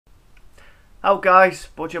How guys,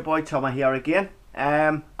 butcherboytoma here again.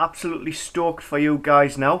 Absolutely stoked for you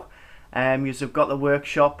guys now. You've got the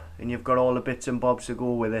workshop and you've got all the bits and bobs to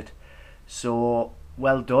go with it. So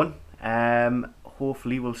well done.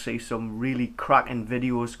 Hopefully we'll see some really cracking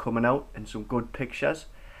videos coming out and some good pictures.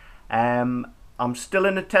 I'm still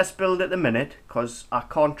in a test build at the minute because I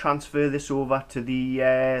can't transfer this over to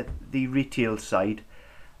the retail side.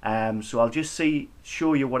 So I'll just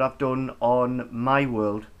show you what I've done on my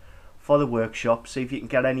world for the workshop, see if you can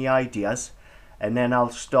get any ideas, and then I'll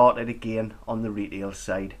start it again on the retail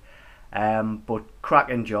side. But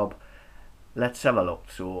cracking job. Let's have a look.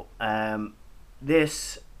 So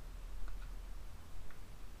this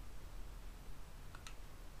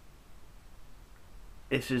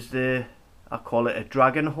is I call it a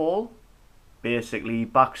dragon hole. Basically,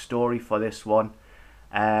 backstory for this one,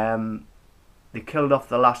 they killed off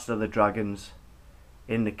the last of the dragons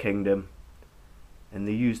in the kingdom and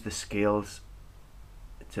they used the scales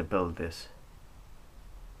to build this.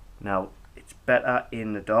 Now it's better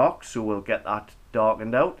in the dark, so we'll get that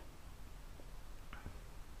darkened out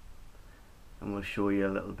and we'll show you a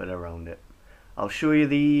little bit around it. I'll show you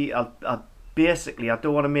basically, I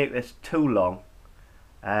don't want to make this too long,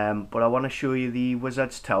 but I want to show you the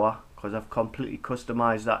wizard's tower because I've completely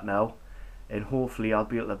customized that now, and hopefully I'll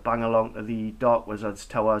be able to bang along to the dark wizard's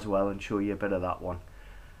tower as well and show you a bit of that one.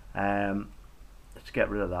 Let's get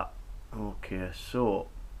rid of that. Okay, so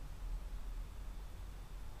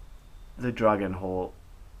the dragon hole,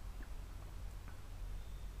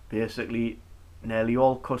 basically nearly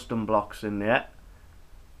all custom blocks in there.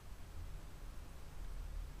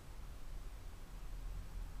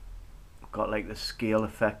 Got like the scale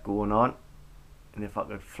effect going on, and if I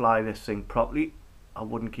could fly this thing properly I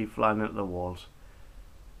wouldn't keep flying into the walls,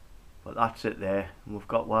 but that's it there. And we've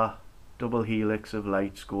got our double helix of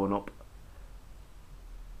lights going up.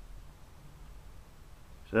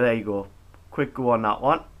 So there you go, quick go on that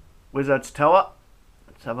one. Wizard's tower,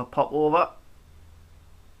 let's have a pop over.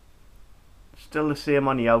 Still the same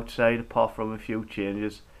on the outside apart from a few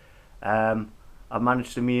changes. I've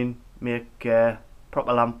managed to make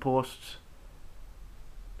proper lampposts,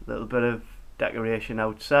 a little bit of decoration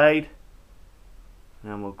outside,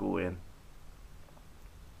 and then we'll go in.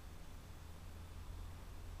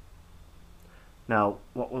 Now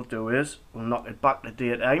what we'll do is we'll knock it back to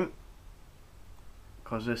daytime,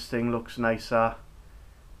 because this thing looks nicer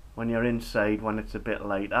when you're inside when it's a bit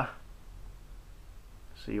lighter.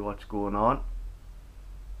 See what's going on.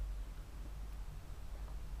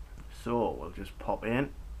 So we'll just pop in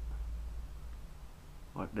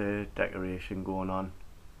with the decoration going on.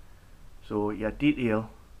 So your detail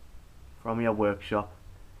from your workshop,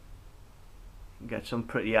 you can get some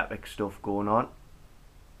pretty epic stuff going on.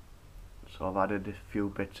 So I've added a few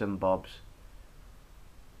bits and bobs.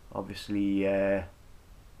 Obviously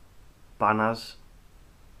banners,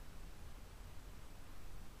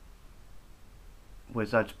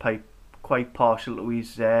 Wizard's quite partial to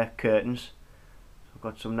his curtains, so I've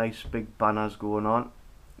got some nice big banners going on.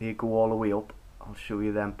 They go all the way up, I'll show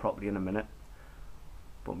you them properly in a minute.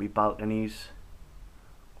 But my balconies,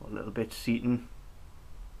 got a little bit seating,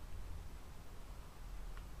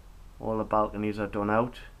 all the balconies are done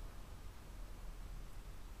out.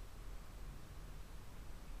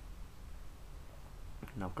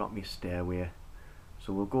 And I've got my stairway,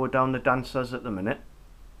 so we'll go down the dancers at the minute.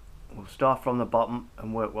 We'll start from the bottom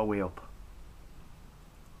and work our way up.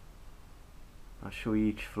 I'll show you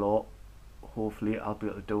each floor. Hopefully I'll be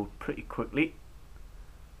able to do it pretty quickly,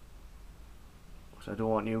 because I don't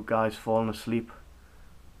want you guys falling asleep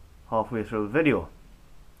halfway through the video.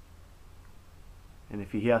 And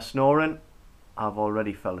if you hear snoring, I've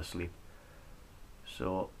already fell asleep.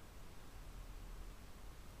 So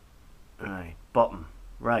right, bottom.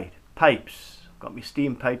 Right, pipes. Got my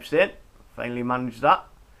steam pipes in. Finally managed that.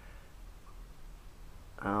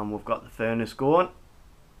 And we've got the furnace going.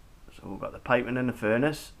 So we've got the piping in the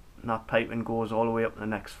furnace, and that piping goes all the way up to the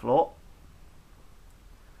next floor.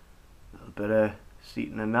 A little bit of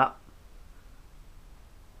seating in that.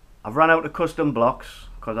 I've run out of custom blocks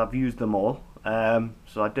because I've used them all.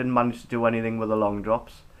 So I didn't manage to do anything with the long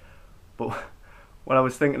drops. But what I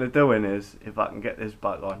was thinking of doing is, if I can get this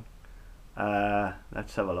back on,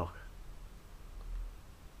 let's have a look.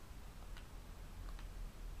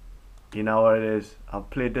 You know what it is, I've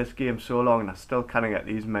played this game so long and I still can't get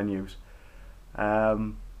these menus. What I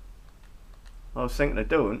was thinking of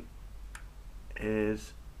doing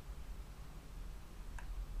is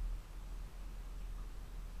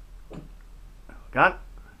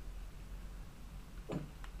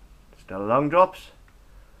still long drops,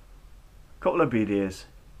 couple of BDs.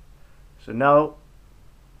 So now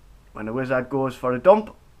when the wizard goes for a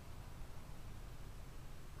dump,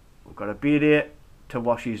 we've got a bead here to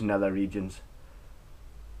wash his nether regions.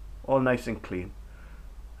 All nice and clean.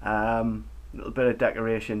 Little bit of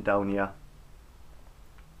decoration down here.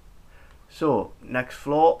 So, next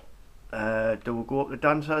floor. Do we go up the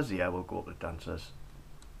dancers? Yeah, we'll go up the dancers.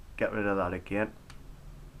 Get rid of that again.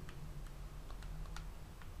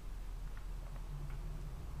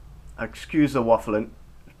 Excuse the waffling.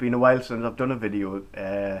 It's been a while since I've done a video,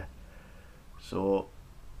 so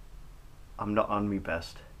I'm not on my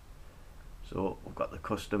best. So we've got the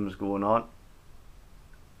customs going on.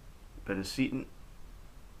 Bit of seating.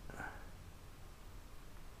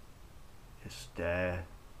 Just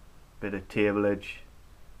bit of tableage,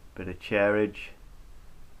 bit of chairage.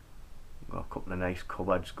 Got a couple of nice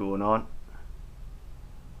cupboards going on.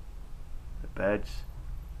 The beds.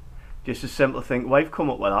 Just a simple thing. I've come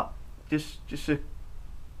up with that. Just a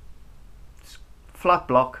flat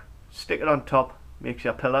block. Stick it on top. Makes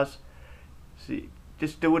your pillars. See,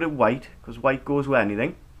 just do it in white, because white goes with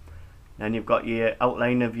anything. Then you've got your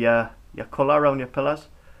outline of your colour around your pillars.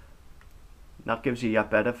 And that gives you your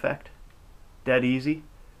bed effect. Dead easy.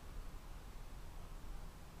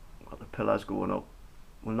 Got the pillars going up.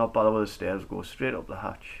 We'll not bother with the stairs. Go straight up the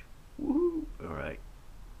hatch. Woohoo! Alright.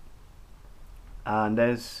 And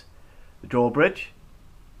there's the drawbridge.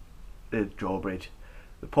 The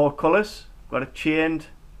portcullis. Got it chained.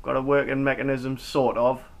 Got a working mechanism, sort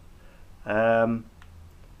of.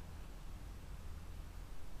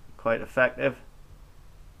 Quite effective.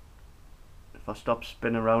 If I stop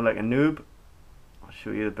spinning around like a noob, I'll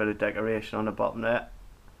show you a bit of decoration on the bottom there.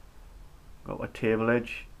 Got my table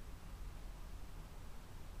edge.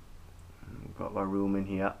 Got my room in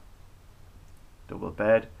here. Double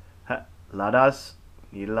bed. Ladders.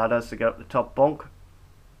 Need ladders to get up the top bunk.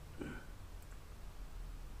 A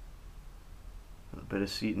little bit of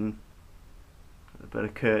seating. A bit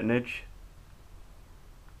of curtainage.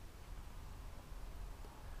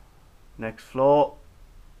 Next floor.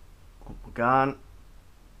 Up again.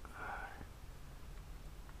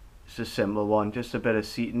 It's a simple one. Just a bit of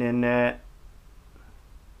seating in there.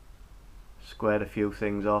 Squared a few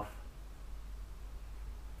things off.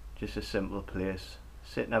 Just a simple place.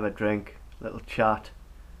 Sit and have a drink, little chat,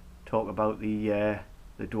 talk about the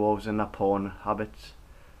dwarves and their porn habits.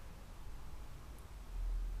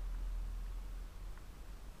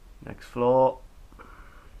 Next floor,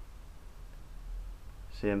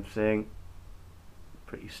 same thing,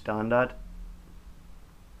 pretty standard.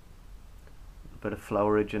 A bit of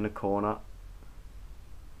flowerage in the corner.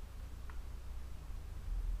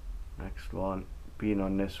 Next one, being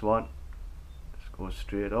on this one. Go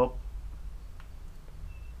straight up.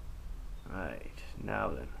 Right, now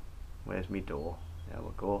then, where's my door? There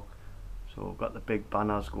we go. So we've got the big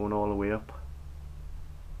banners going all the way up.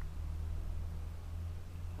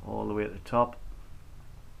 All the way at the top.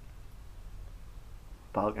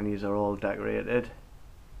 Balconies are all decorated.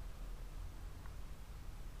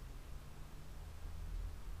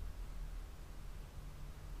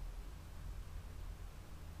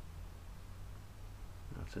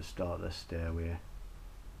 That's the start of the stairway.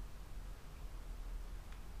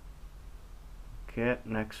 Okay,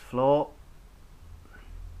 next floor.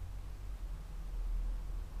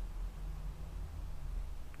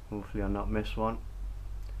 Hopefully I'll not miss one.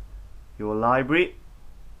 Your library.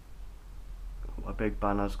 A big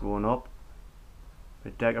banner's going up.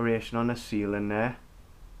 Bit decoration on the ceiling there.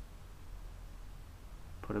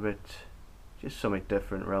 Put a bit, just something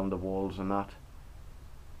different around the walls and that.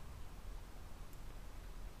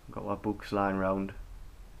 Got my books lying round.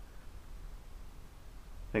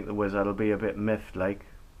 I think the wizard will be a bit miffed, like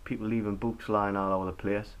people leaving books lying all over the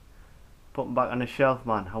place. Put them back on the shelf,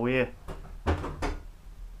 man. How are you? There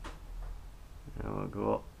we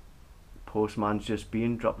go. Postman's just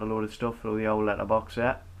been dropped a load of stuff through the old letterbox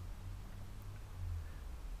there.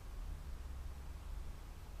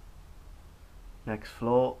 Next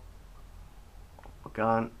floor.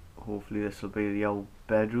 Again, hopefully this will be the old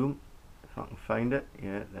bedroom. If I can find it.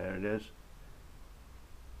 Yeah, there it is.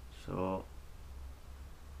 So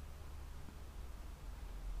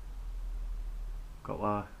got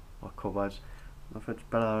my cupboards. If it's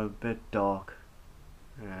better a bit dark.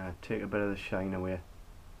 Yeah, take a bit of the shine away.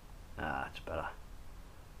 Ah, it's better.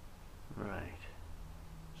 Right.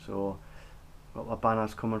 So got my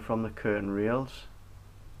banners coming from the curtain rails.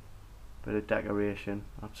 Bit of decoration.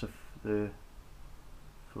 That's the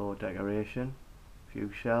floor decoration.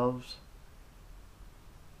 Few shelves.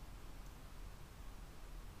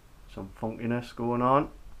 Some funkiness going on.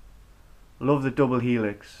 Love the double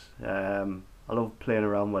helix. I love playing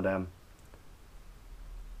around with them.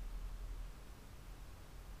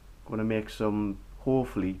 going to make some,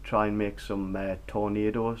 hopefully try and make some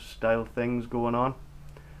tornado style things going on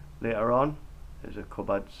later on. There's a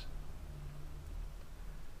cupboards.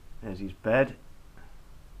 There's his bed.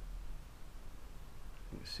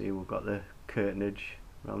 You can see we've got the curtainage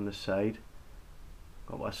around the side.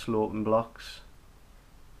 Got our sloping blocks.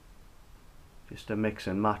 Just a mix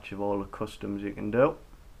and match of all the customs you can do.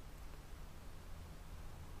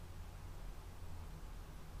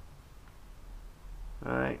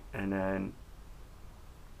 Right, and then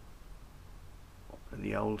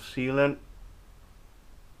the old ceiling,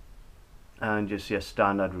 and just your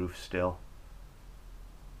standard roof still.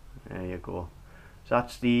 There you go. So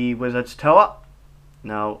that's the Wizard's Tower.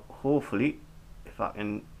 Now hopefully if I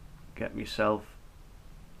can get myself,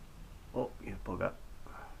 oh you bugger,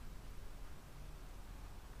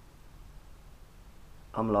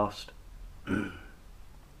 I'm lost.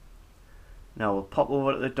 Now we'll pop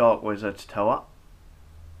over to the Dark Wizard's Tower.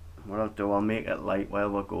 What I'll do, I'll make it light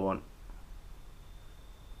while we're going.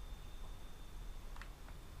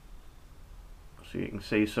 So you can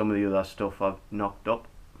see some of the other stuff I've knocked up.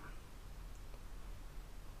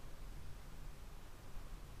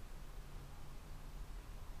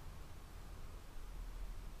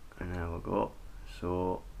 And there we go.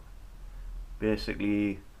 So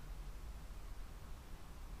basically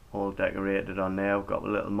all decorated on there. I've got the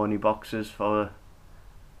little money boxes for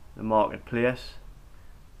the marketplace.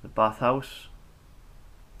 The bathhouse,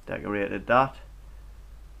 decorated that.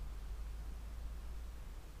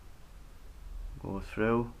 Go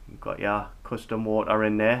through, you've got your custom water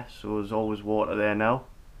in there, so there's always water there now.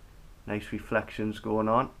 Nice reflections going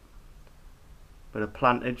on. Bit of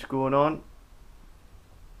plantage going on.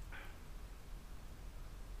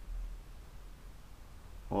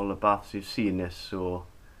 All the baths, you've seen this, so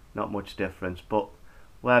not much difference, but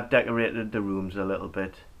we have decorated the rooms a little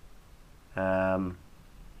bit.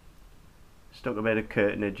 Stuck a bit of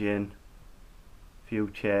curtainage in, a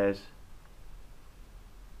few chairs,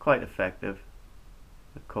 quite effective,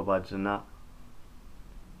 the cupboards and that,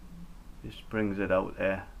 just brings it out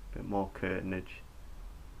there, a bit more curtainage.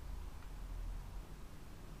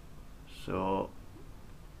 So,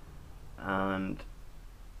 and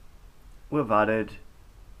we've added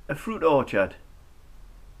a fruit orchard,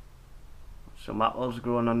 some apples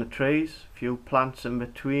growing on the trees, a few plants in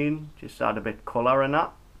between, just add a bit colour in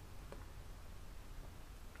that.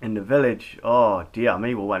 In the village, oh dear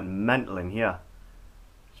me, we went mental in here.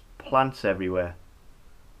 There's plants everywhere.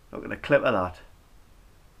 Look at the clip of that.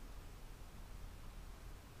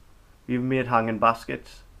 We even made hanging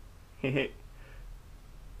baskets.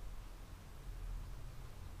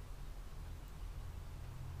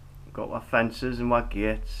 Got our fences and our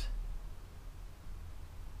gates.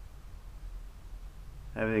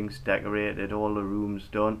 Everything's decorated, all the rooms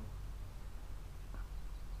done.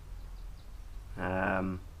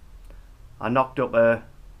 I knocked up a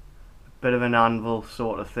bit of an anvil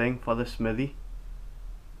sort of thing for the smithy.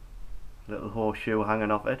 Little horseshoe hanging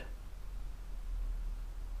off it.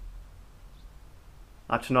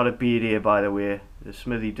 That's not a bead here, by the way. The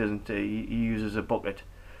smithy doesn't, he uses a bucket.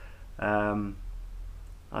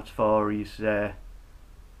 That's for his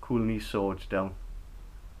cooling his swords down.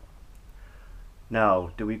 Now,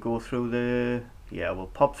 do we go through the, yeah, we'll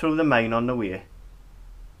pop through the main on the way.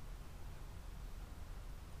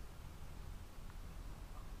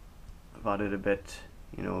 I've added a bit,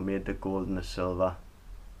 you know, made the gold and the silver.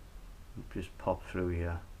 Just pop through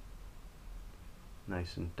here.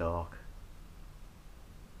 Nice and dark.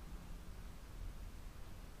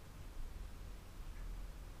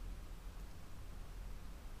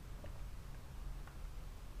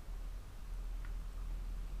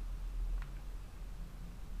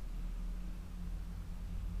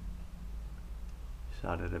 Just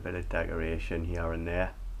added a bit of decoration here and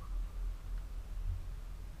there.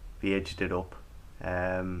 Aged it up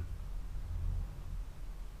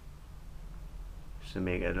just to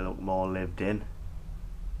make it look more lived in.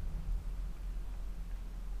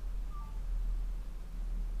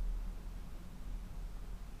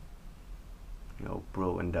 You know,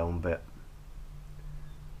 broken down bit.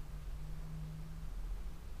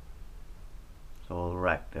 It's all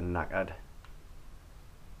wrecked and knackered.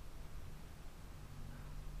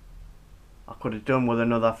 I could have done with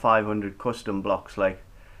another 500 custom blocks, like.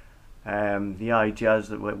 The ideas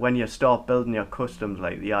that when you start building your customs,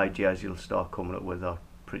 like the ideas you'll start coming up with are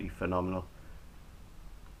pretty phenomenal.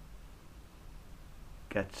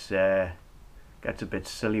 Gets a bit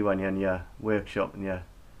silly when you're in your workshop and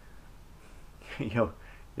you're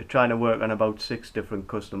trying to work on about 6 different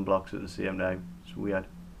custom blocks at the same time. It's weird.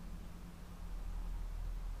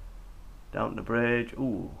 Down the bridge.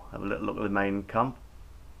 Ooh, have a little look at the mining camp.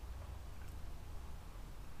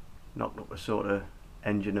 knocked up a sort of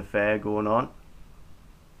engine affair going on.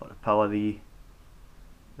 Got to power the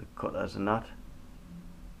cutters and that.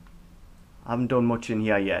 I haven't done much in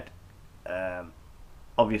here yet.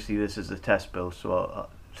 Obviously this is the test build, so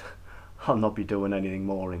I'll not be doing anything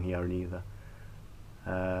more in here neither.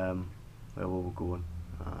 Where were we going?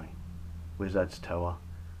 Aye, Wizard's Tower.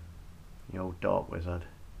 The old dark wizard.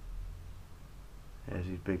 There's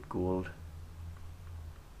his big gold.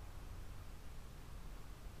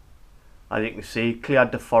 As you can see,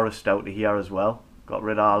 cleared the forest out of here as well. Got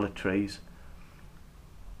rid of all the trees.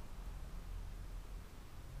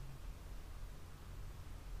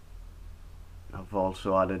 I've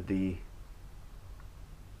also added the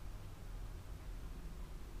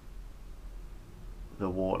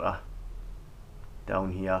water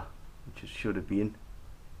down here, which it should have been.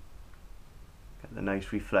 Get the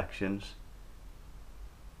nice reflections.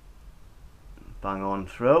 Bang on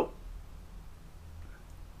through.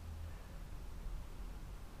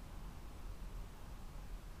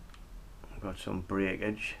 Got some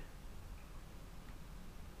breakage.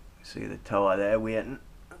 See the tower there waiting.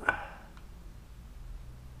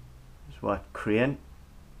 It's what crane,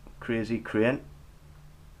 crazy crane.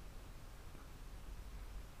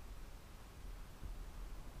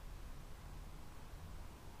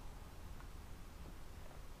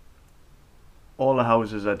 All the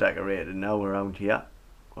houses are decorated now around here.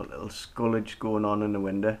 Got a little scullage going on in the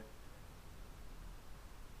window.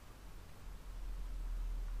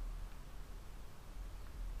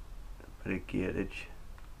 Bit of gatage.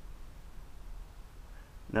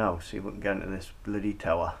 Now see if we can get into this bloody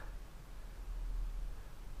tower.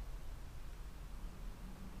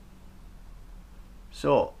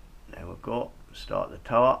 So there we go. Start the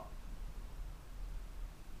tower.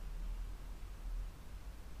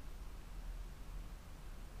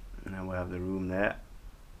 And then we have the room there.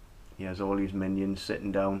 He has all these minions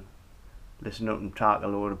sitting down, listening up and talk a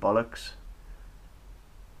load of bollocks.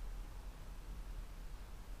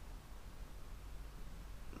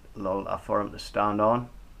 Altar for him to stand on,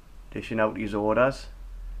 dishing out his orders.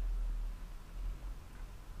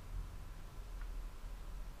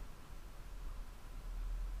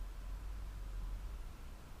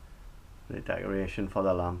 The decoration for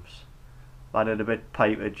the lamps. Added a bit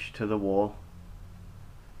pipage to the wall,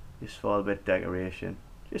 just for a bit decoration.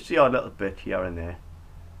 Just the odd little bit here and there,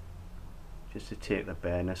 just to take the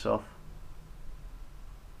bareness off.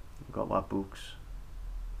 Got my books.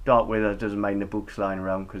 Dark Wizard doesn't mind the books lying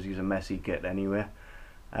around because he's a messy git anyway.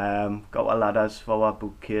 Got our ladders for our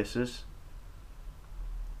bookcases.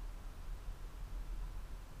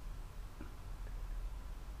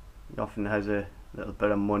 He often has a little bit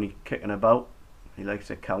of money kicking about. He likes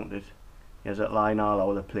to count it. He has it lying all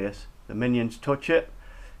over the place. The minions touch it,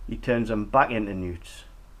 he turns them back into newts.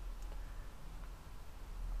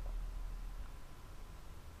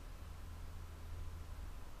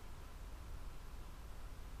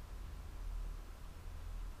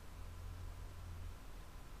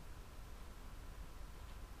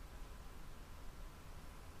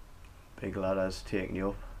 Big ladders taking you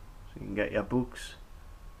up so you can get your books.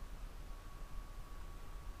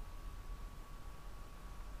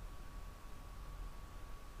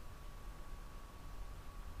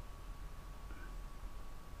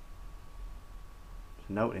 There's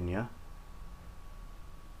a note in here.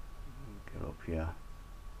 Get up here.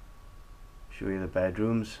 Show you the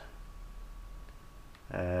bedrooms.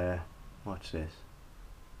 What's this?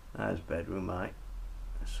 That's bedroom, right?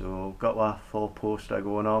 So got our 4-poster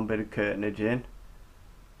going on, bit of curtainage in.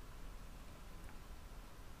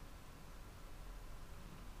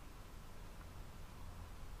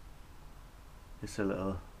 Just a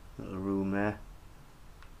little room there.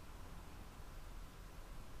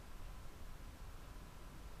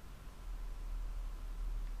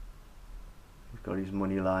 He's got his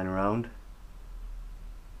money lying around.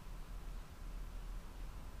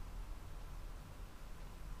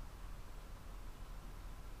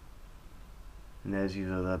 And there's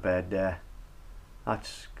his other bed there.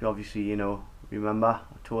 That's obviously, you know, remember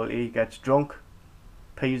I told you he gets drunk,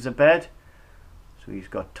 pees the bed, so he's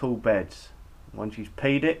got 2 beds. Once he's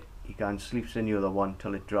paid it, he can sleeps in the other one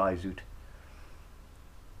till it dries out.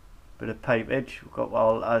 Bit of pipage. We've got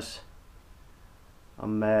all as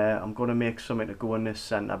I'm going to make something to go in this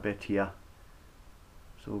centre bit here.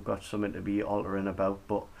 So we've got something to be altering about,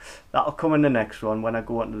 but that'll come in the next one when I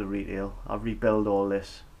go into the retail. I'll rebuild all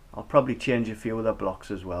this. I'll probably change a few of the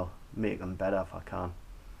blocks as well, make them better if I can.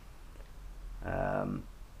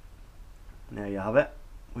 There you have it,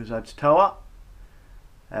 Wizard's Tower.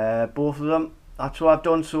 Both of them, that's what I've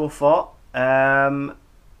done so far. How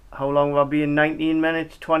long will I be in? 19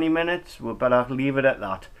 minutes, 20 minutes? We better leave it at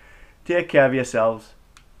that. Take care of yourselves.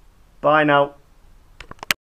 Bye now.